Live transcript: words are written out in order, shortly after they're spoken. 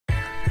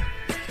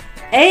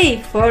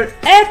A for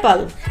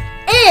apple.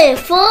 A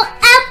for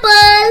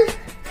apple.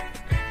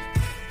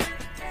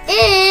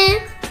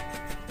 A.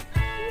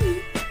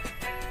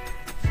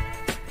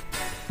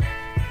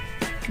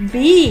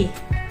 B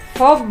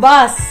for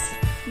bus.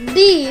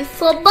 B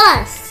for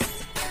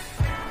bus.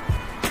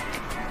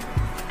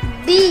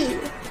 B.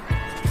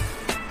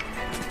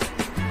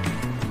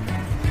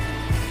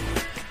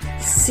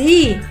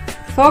 C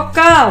for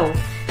cow.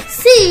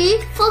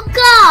 C for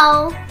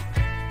cow.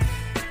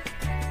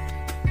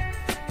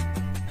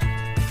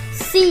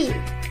 C.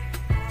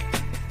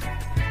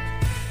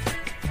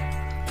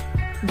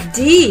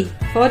 D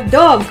for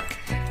dog.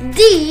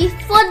 D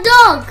for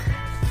dog.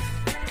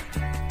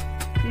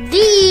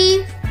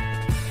 D.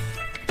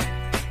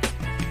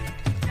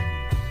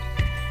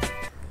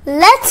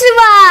 Let's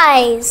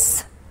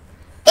revise.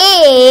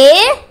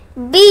 A,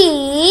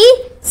 B,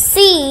 C,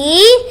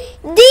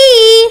 D.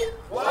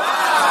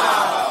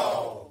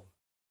 Wow!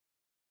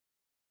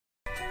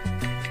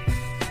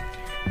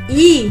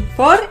 E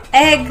for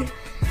egg.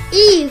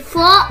 E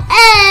for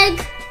egg.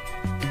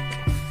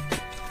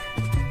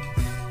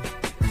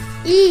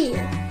 E.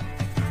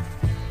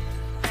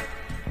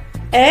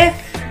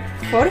 F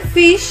for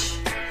fish.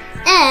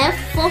 F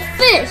for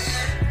fish.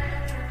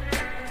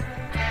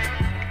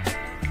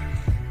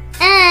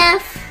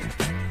 F.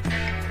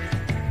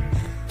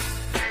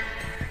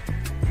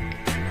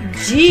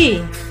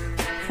 G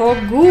for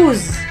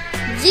goose.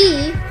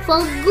 G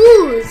for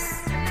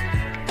goose.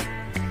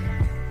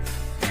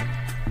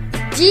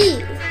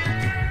 G.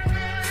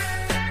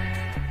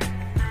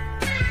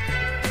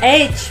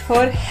 H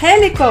for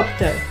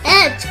helicopter.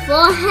 H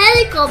for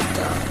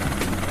helicopter.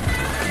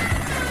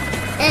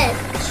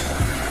 H.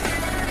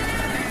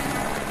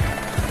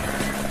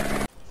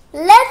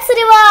 Let's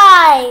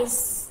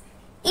revise.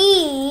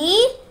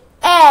 E,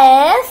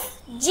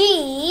 F,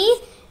 G,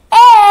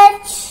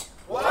 H.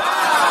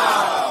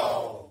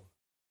 Wow!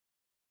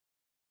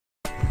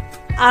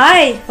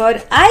 I for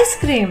ice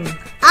cream.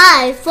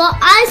 I for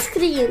ice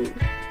cream.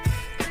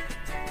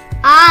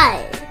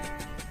 I.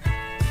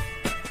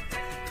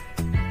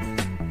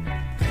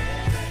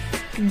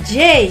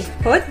 J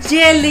for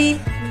jelly.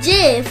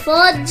 J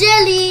for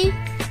jelly.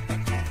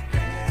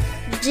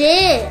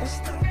 J.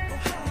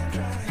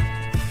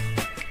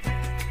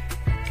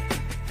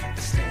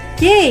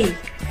 K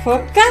for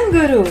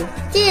kangaroo.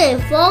 K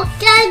for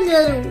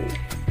kangaroo.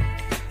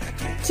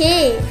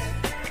 K.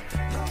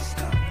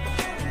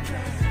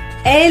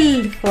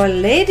 L for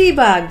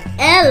ladybug.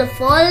 L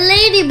for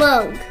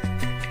ladybug.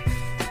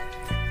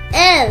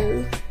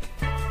 L.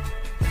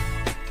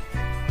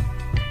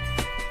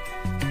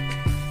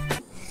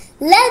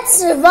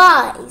 Let's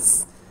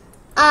revise.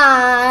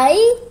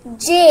 I,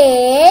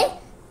 J,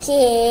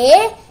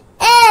 K,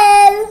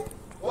 L.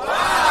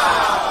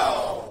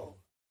 Wow!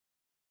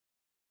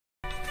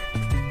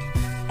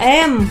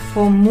 M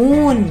for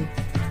moon.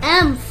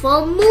 M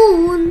for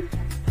moon.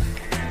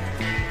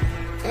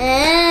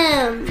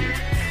 M.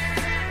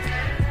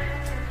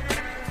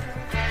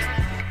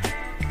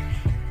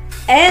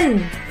 N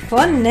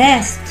for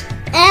nest.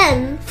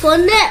 N for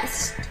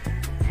nest.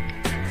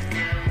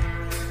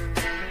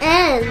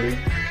 N.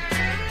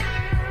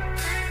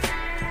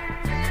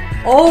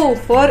 O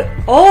for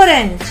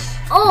orange.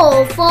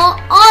 O for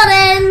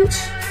orange.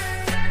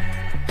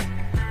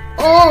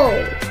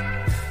 O.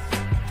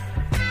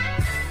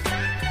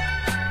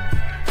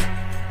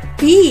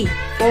 P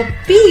for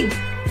pig.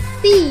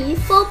 P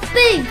for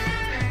pig.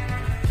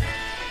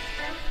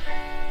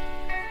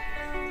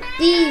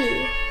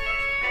 P.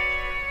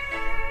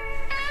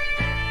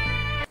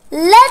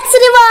 Let's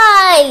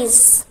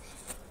revise.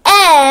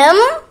 M,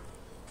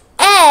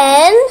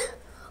 N,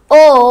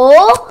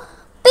 O,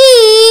 P.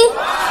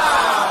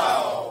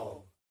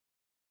 Wow!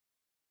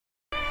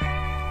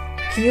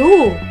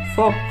 Q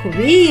for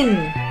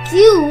queen.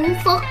 Q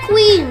for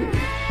queen.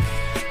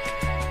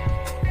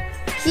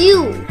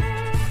 Q.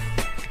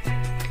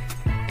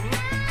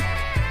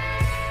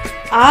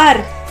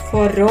 R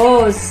for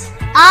rose.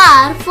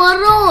 R for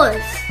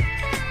rose.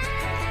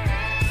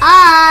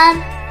 R.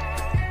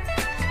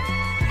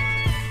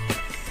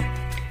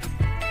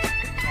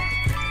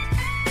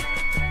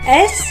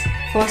 S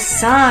for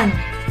sun.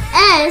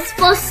 S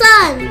for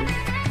sun.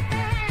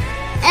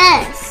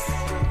 S.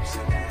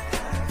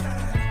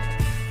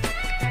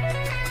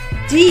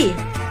 T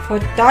for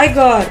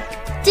tiger.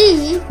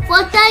 T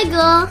for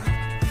tiger.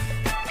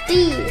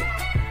 T.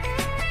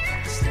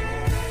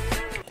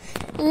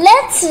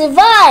 Let's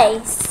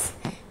revise.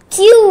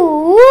 Q,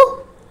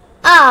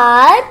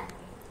 R,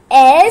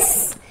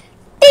 S,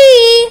 T.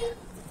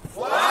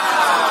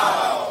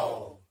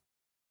 Wow!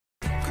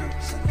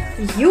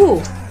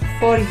 U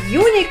for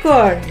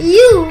unicorn.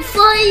 U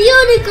for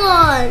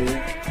unicorn.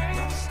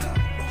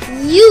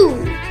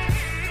 U.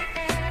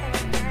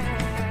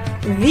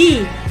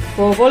 V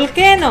for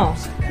volcano.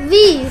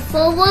 V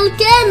for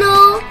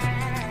volcano.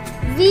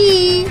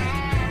 V.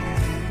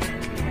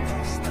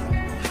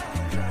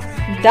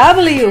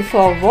 W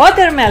for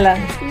watermelon.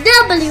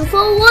 W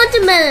for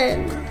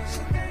watermelon.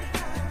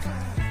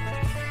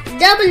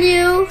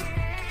 W.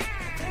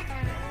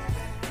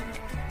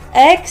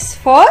 X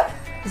for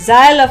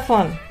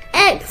xylophone.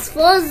 X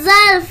for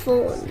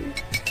xylophone.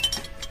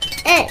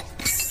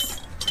 X.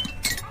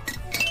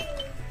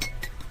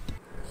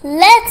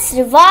 Let's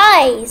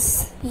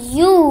revise.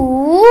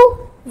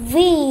 U,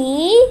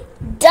 V,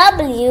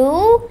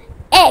 W,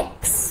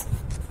 X.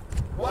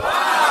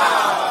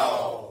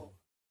 Wow!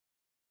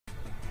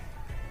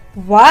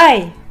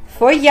 Y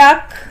for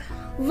yak.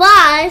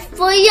 Y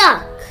for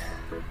yak.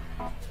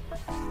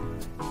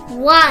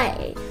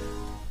 Y.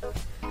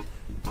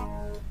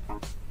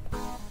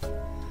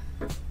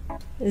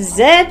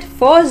 Z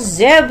for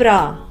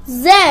zebra.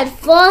 Z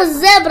for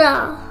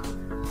zebra.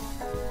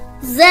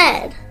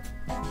 Z.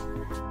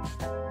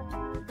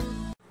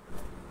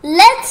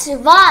 Let's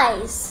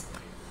revise.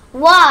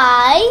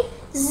 Y,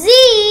 Z.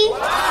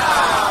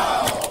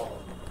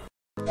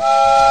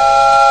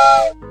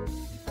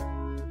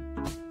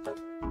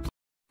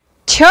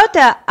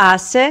 छोटा आ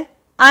से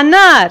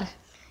अनार.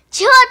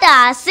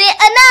 छोटा से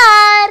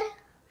अनार.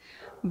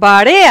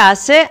 बड़े आ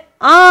से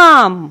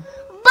आम.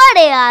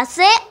 बड़े आ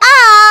से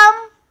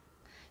आम.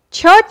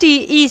 छोटी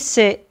ई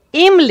से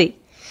इमली.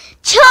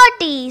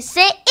 छोटी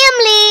से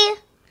इमली.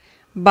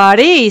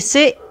 बड़ी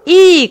से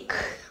ईख.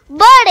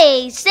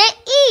 बड़े से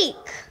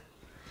ईख.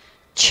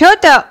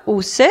 छोटा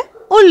ऊ से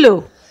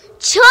उल्लू.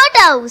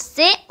 छोटा ऊ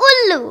से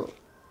उल्लू.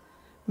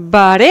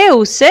 बड़े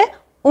ऊ से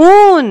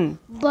ऊन.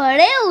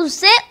 बड़े ऊ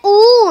से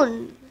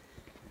ऊन.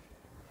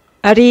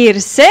 रीर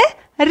से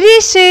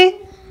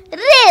ऋषि.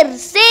 ऋर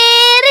से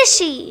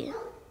ऋषि.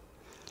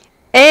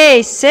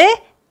 ए से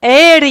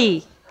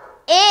एड़ी.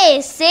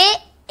 ए से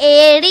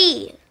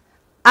एड़ी.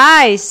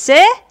 आई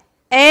से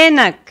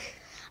ऐनक.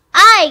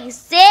 आई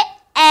से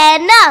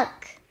ऐनक.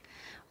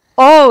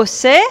 ओ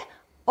से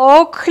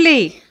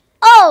ओखली.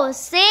 ओ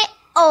से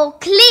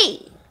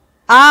ओखली.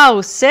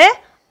 आउ से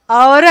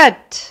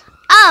औरत.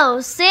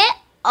 औ से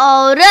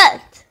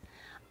औरत.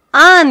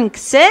 अंक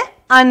से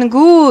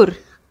अंगूर.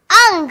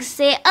 अंग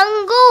से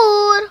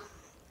अंगूर.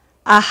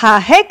 आहा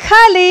है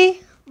खाली.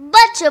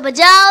 बच्चों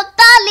बजाओ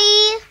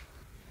ताली.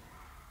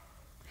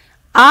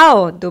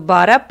 आओ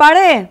दोबारा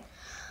पढ़े.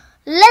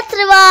 Let's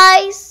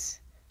revise.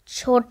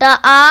 छोटा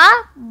आ,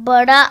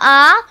 बड़ा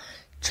आ,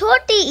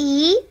 छोटी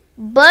ई,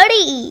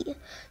 बड़ी ई,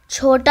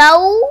 छोटा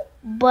ऊ,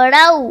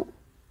 बड़ा ऊ,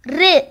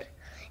 ऋ,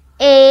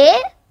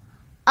 ए,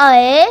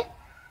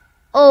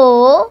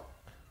 ओ,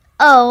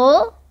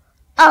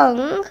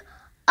 अंग,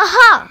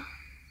 अहा.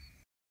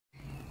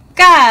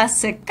 का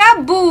से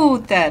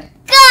कबूतर.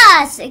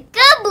 का से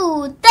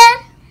कबूतर.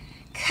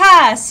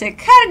 खा से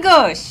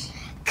खरगोश.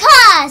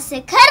 खा से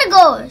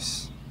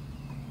खरगोश.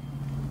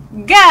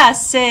 गा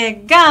से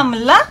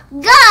गमला.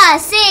 गा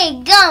से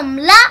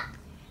गमला.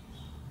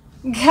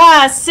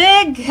 घा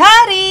से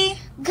घड़ी.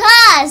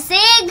 घा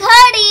से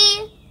घड़ी.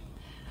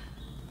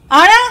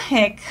 अड़ा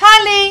है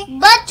खाली.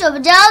 बच्चों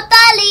बजाओ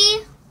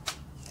ताली.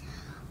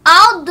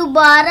 आओ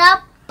दोबारा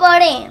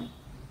पढ़ें.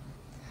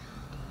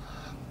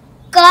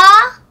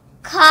 का,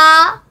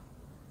 खा,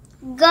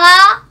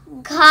 गा,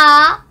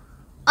 घा,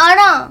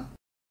 अड़ा.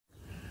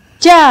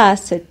 चा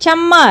से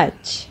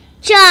चम्मच.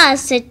 चा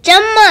से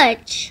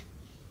चम्मच.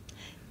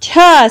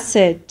 छा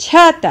से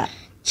छाता.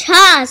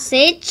 छा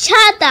से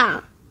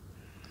छाता.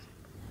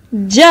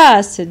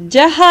 जा से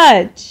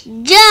जहाज.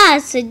 जा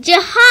से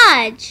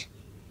जहाज.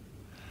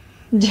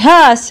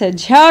 झा से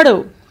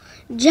झाड़ू.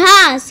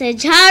 झा से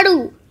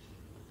झाड़ू.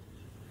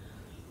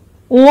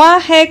 वहाँ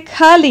है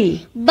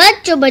खाली.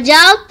 बच्चों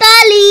बजाओ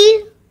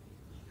ताली.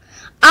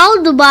 आओ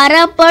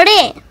दोबारा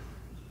पढ़े.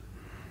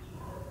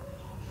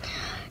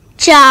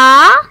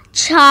 चा,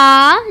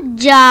 छा,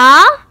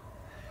 जा,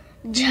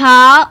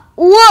 झा,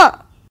 व.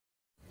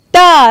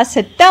 टा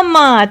से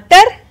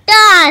टमाटर.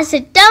 टा से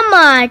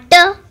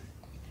टमाटर.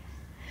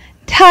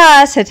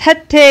 ठा से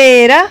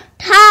ठठेरा.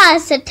 ठा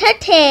से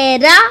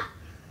ठठेरा.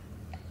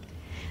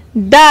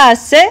 डा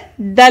से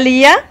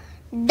दलिया.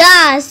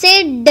 डा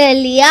से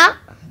डलिया.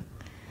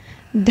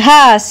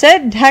 ढा से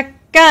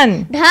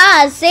ढक्कन.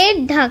 ढा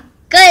से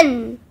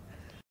ढक्कन.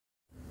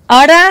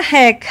 अड़ा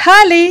है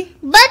खाली.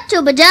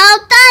 बच्चों बजाओ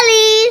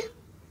ताली.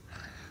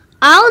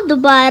 आओ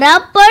दोबारा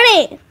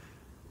पढ़े.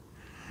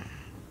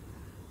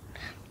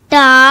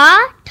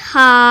 टा,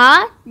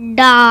 ठा,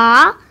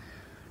 डा,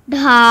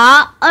 ढा,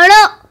 अड़.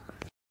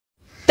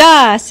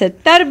 ता से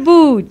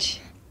तरबूज.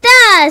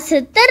 ता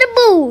से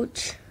तरबूज.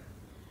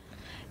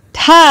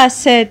 था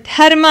से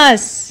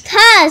थर्मस.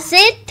 था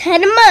से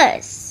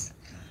थर्मस.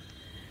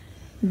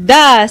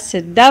 दा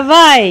से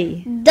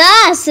दवाई.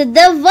 दा से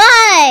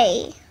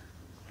दवाई.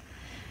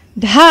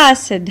 धा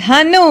से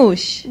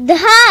धनुष.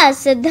 धा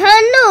से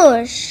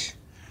धनुष.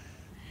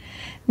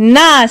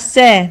 ना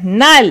से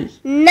नल.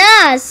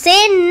 ना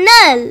से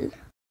नल.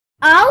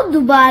 आओ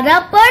दोबारा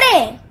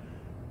पढ़े.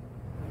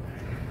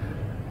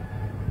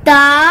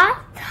 ता,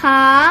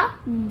 था,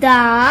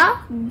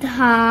 दा,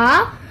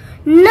 धा,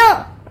 न.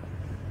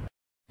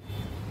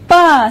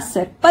 पा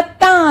से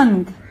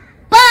पतंग.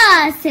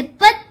 पा से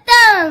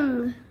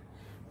पतंग.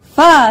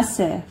 फा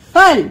से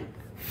फल.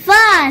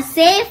 फा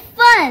से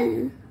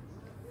फल.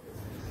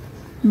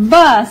 ब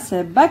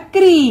से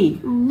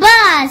बकरी,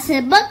 बा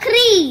से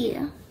बकरी,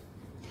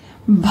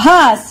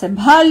 भा से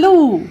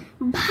भालू,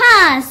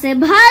 भा से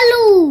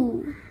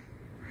भालू,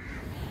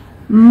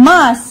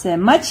 माँ से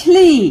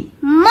मछली,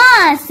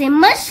 माँ से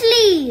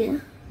मछली।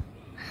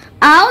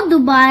 आओ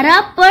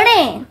दोबारा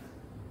पढ़ें।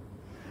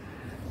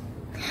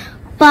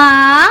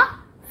 पा,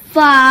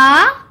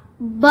 फा,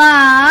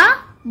 बा,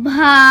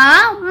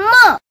 भा,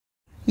 म।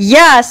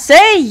 या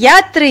से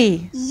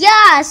यात्री,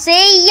 या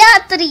से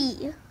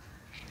यात्री,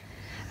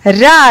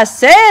 रा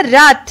से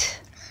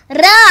रथ,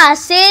 रा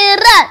से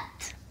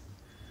रथ,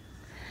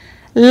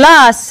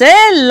 ला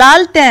से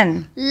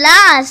लालटेन,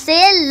 ला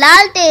से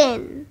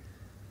लालटेन,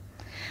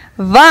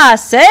 वा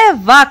से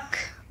वक,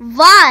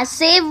 वा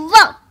से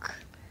वक,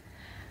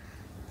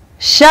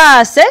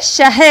 शा से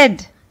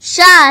शहद,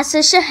 शा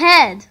से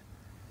शहद।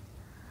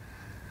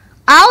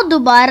 आओ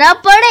दोबारा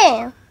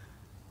पढ़ें।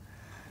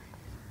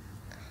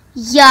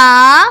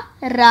 या,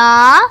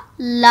 रा,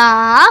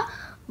 ला,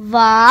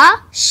 वा,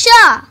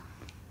 शा।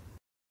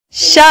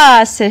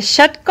 शा से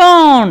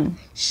षटकोण,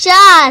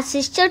 शा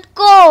से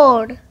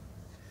षटकोण,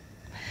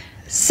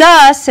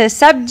 सा से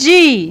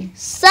सब्जी,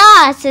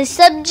 सा से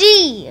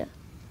सब्जी,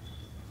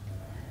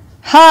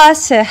 हा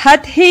से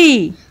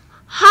हाथी,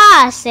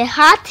 हा से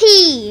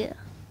हाथी,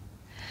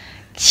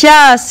 क्ष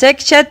से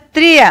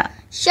क्षत्रिय,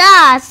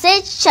 शा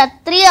से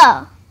क्षत्रिय,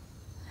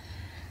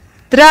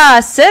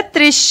 त्रा से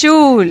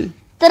त्रिशूल,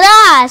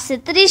 त्रा से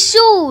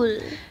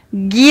त्रिशूल,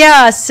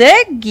 ज्ञा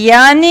से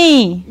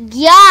ज्ञानी,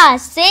 ज्ञा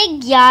से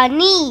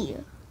ज्ञानी,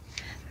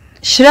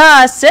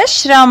 श्रा से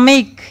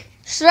श्रमिक,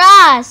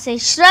 श्रा से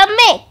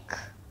श्रमिक।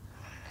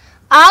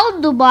 आओ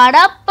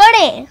दोबारा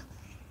पढ़ें।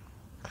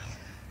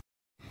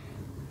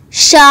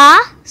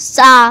 शा,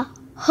 सा,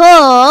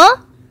 ह,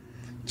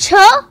 छ,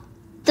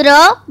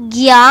 त्र,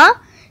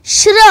 ज्ञा,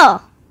 श्र।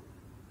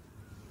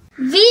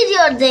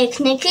 वीडियो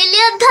देखने के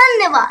लिए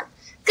धन्यवाद।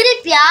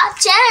 कृपया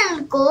चैनल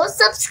को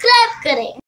सब्सक्राइब करें।